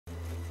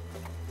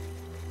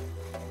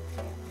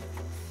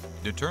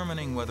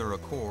Determining whether a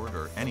cord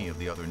or any of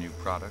the other new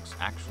products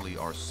actually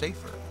are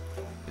safer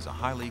is a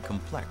highly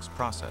complex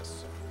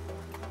process.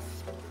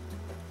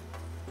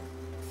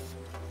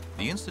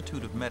 The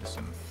Institute of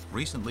Medicine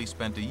recently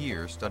spent a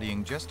year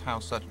studying just how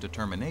such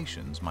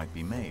determinations might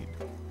be made.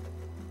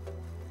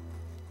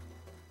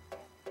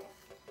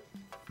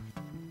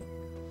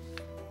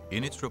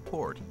 In its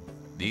report,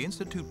 the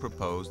Institute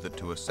proposed that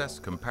to assess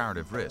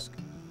comparative risk,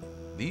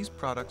 these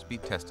products be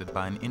tested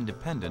by an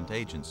independent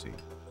agency,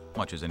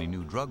 much as any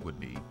new drug would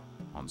be,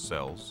 on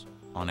cells,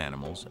 on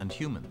animals, and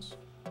humans,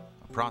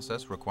 a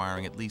process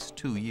requiring at least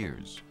 2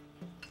 years.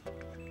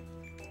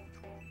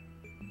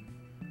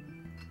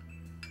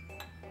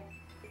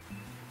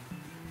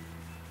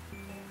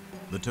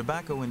 The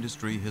tobacco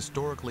industry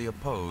historically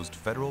opposed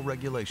federal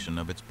regulation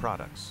of its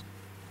products.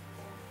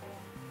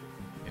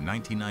 In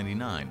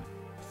 1999,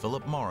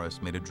 Philip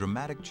Morris made a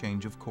dramatic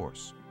change of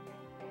course.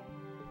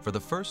 For the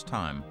first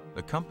time,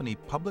 the company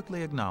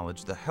publicly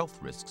acknowledged the health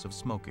risks of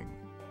smoking,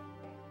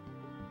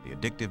 the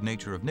addictive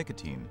nature of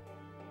nicotine,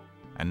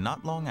 and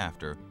not long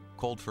after,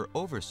 called for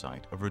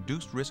oversight of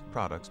reduced-risk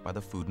products by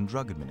the Food and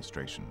Drug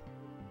Administration.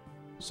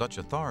 Such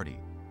authority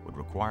would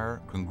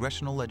require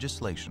congressional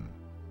legislation.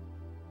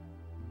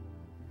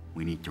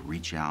 We need to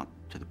reach out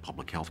to the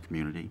public health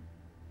community,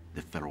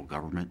 the federal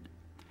government,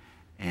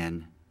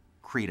 and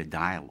create a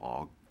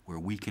dialogue where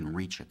we can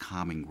reach a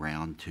common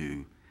ground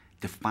to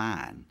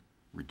define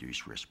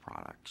reduced-risk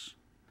products.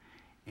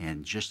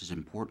 And just as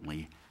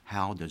importantly,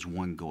 how does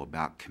one go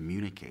about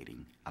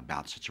communicating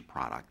about such a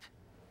product?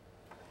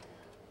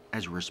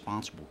 As a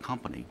responsible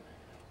company,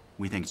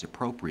 we think it's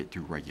appropriate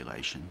through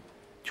regulation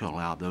to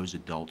allow those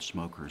adult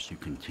smokers who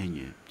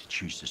continue to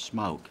choose to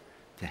smoke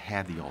to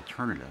have the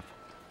alternative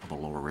of a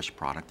lower-risk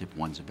product if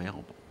one's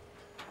available.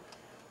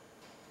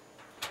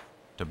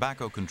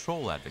 Tobacco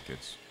control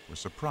advocates were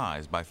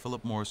surprised by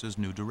Philip Morris's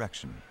new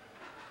direction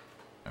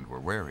and were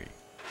wary.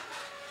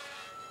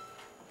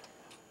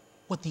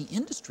 What the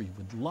industry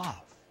would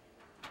love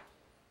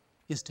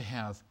is to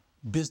have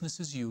business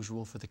as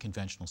usual for the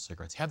conventional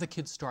cigarettes. Have the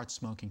kids start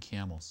smoking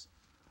Camels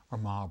or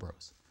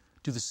Marlboros.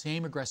 Do the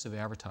same aggressive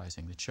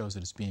advertising that shows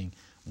it as being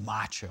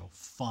macho,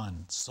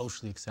 fun,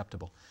 socially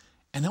acceptable.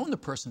 And then when the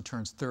person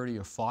turns 30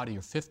 or 40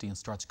 or 50 and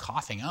starts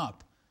coughing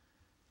up,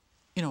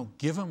 you know,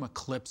 give them a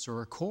clips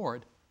or a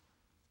cord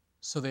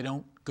so they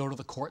don't go to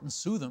the court and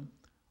sue them,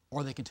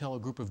 or they can tell a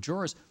group of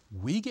jurors,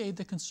 we gave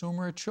the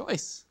consumer a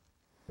choice.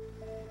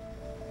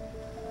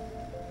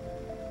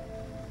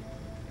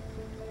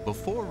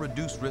 Before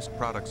reduced-risk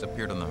products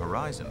appeared on the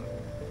horizon,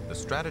 the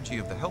strategy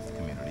of the health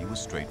community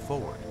was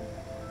straightforward: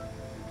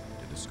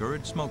 to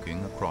discourage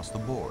smoking across the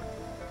board.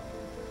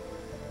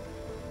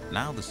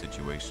 Now the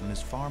situation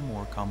is far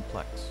more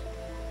complex.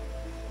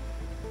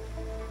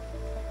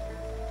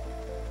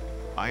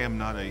 I am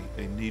not a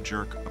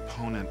knee-jerk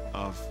opponent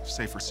of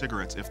safer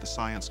cigarettes if the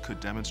science could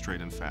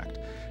demonstrate, in fact,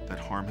 that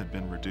harm had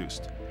been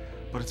reduced.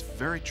 But it's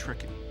very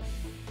tricky.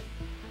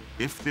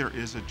 If there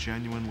is a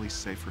genuinely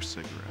safer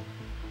cigarette,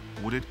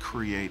 would it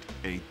create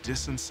a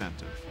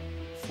disincentive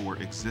for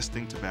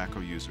existing tobacco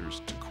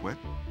users to quit?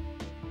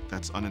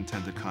 That's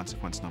unintended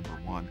consequence number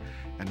one.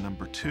 And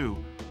number two,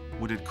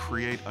 would it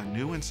create a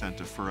new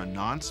incentive for a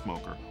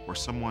non-smoker or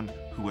someone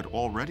who had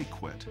already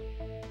quit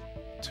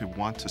to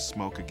want to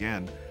smoke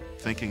again,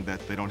 thinking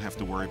that they don't have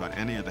to worry about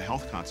any of the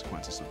health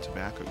consequences of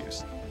tobacco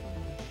use?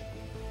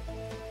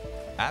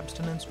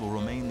 Abstinence will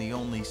remain the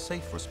only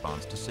safe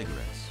response to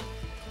cigarettes.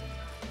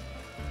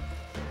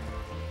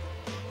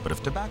 But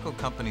if tobacco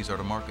companies are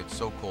to market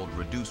so-called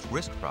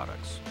reduced-risk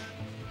products,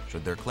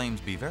 should their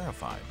claims be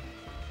verified?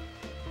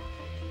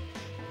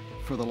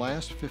 For the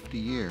last 50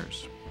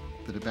 years,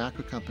 the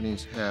tobacco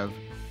companies have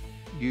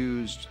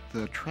used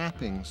the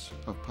trappings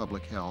of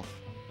public health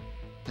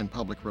and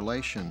public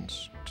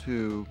relations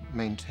to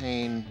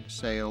maintain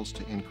sales,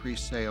 to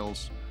increase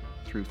sales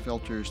through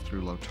filters,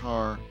 through low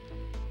tar.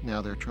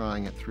 Now they're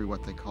trying it through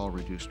what they call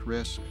reduced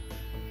risk.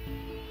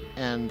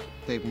 And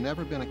they've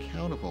never been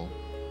accountable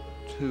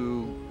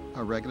to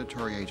a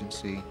regulatory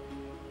agency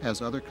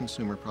as other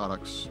consumer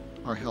products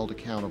are held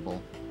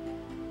accountable.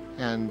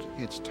 And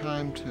it's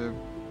time to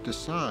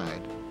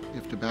decide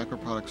if tobacco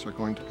products are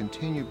going to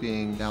continue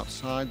being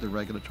outside the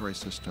regulatory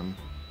system,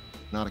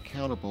 not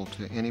accountable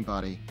to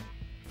anybody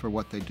for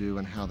what they do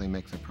and how they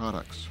make their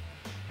products.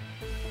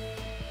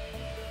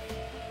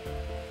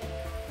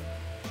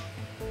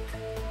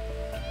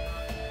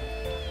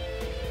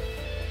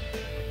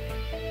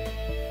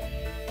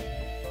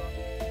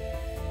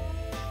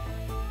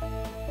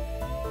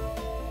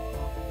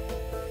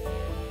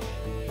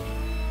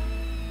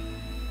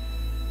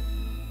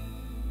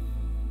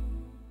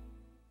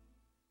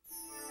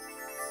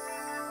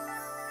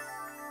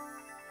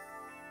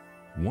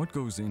 What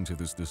goes into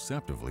this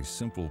deceptively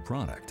simple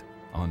product?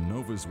 On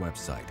Nova's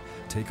website,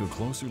 take a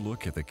closer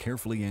look at the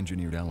carefully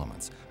engineered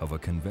elements of a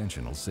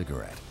conventional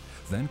cigarette.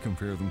 Then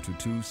compare them to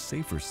two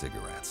safer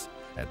cigarettes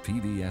at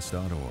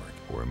pbs.org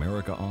or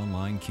America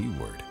Online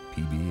keyword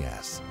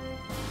PBS.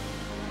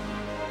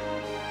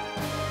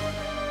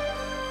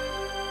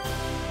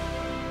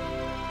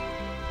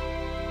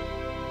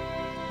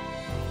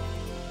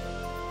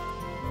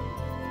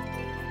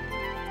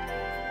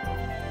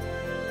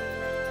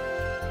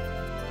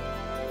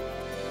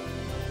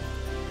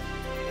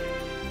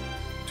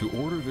 To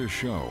order this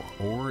show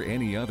or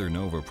any other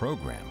Nova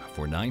program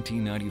for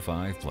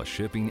 $19.95 plus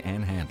shipping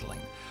and handling,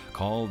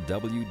 call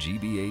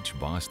WGBH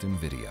Boston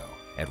Video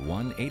at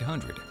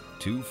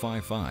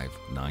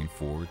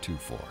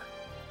 1-800-255-9424.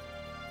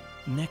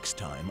 Next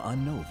time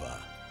on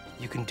Nova.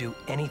 You can do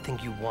anything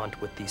you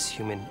want with these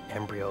human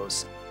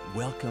embryos.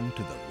 Welcome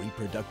to the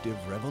reproductive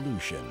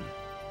revolution.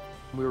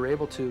 We were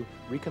able to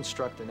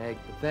reconstruct an egg,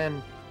 but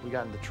then we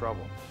got into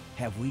trouble.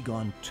 Have we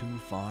gone too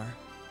far?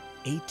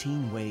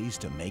 18 ways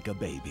to make a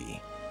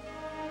baby.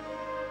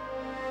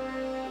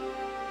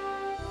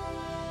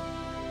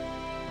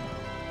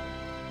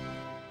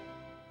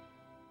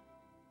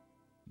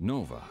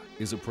 Nova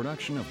is a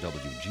production of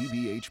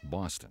WGBH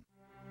Boston.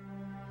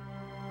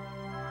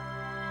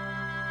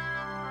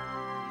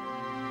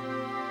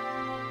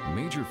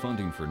 Major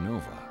funding for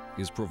Nova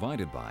is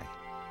provided by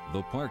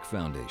the Park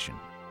Foundation,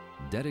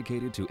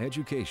 dedicated to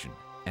education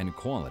and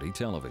quality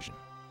television.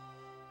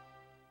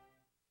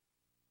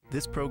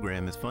 This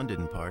program is funded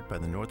in part by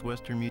the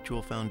Northwestern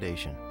Mutual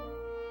Foundation.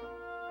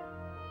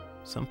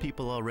 Some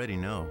people already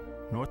know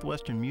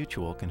Northwestern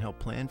Mutual can help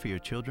plan for your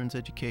children's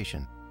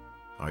education.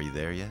 Are you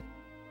there yet?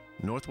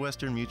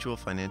 Northwestern Mutual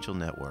Financial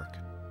Network.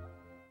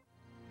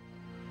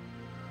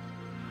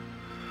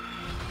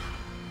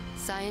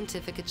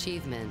 Scientific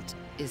achievement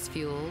is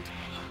fueled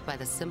by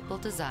the simple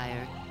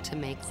desire to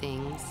make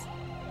things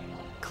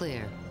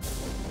clear.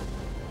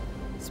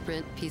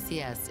 Sprint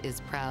PCS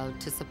is proud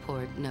to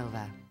support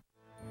Nova.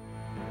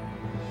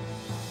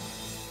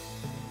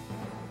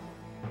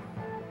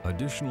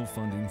 Additional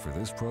funding for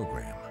this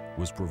program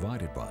was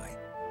provided by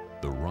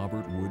the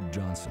Robert Wood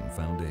Johnson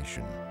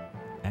Foundation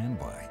and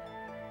by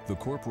the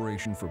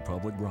Corporation for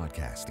Public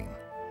Broadcasting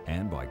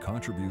and by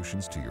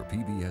contributions to your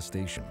PBS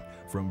station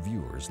from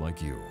viewers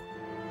like you.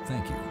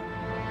 Thank you.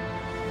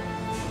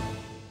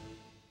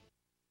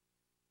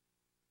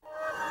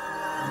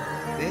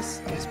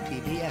 This is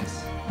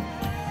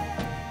PBS.